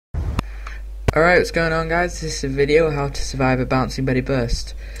Alright, what's going on, guys? This is a video how to survive a Bouncing Betty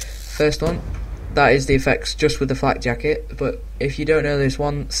burst. First one, that is the effects just with the flak jacket, but if you don't know this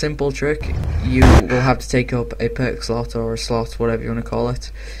one simple trick, you will have to take up a perk slot or a slot, whatever you want to call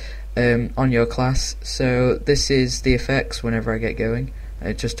it, on your class. So this is the effects whenever I get going.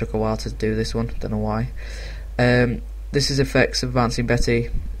 It just took a while to do this one, don't know why. This is effects of Bouncing Betty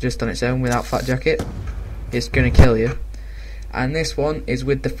just on its own without flak jacket. It's going to kill you. And this one is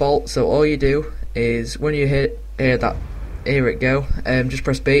with default, so all you do is when you hear it go, just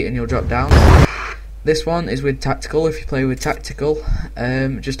press B and you'll drop down. This one is with tactical. If you play with tactical,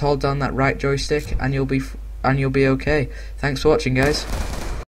 just hold down that right joystick and you'll be okay. Thanks for watching, guys.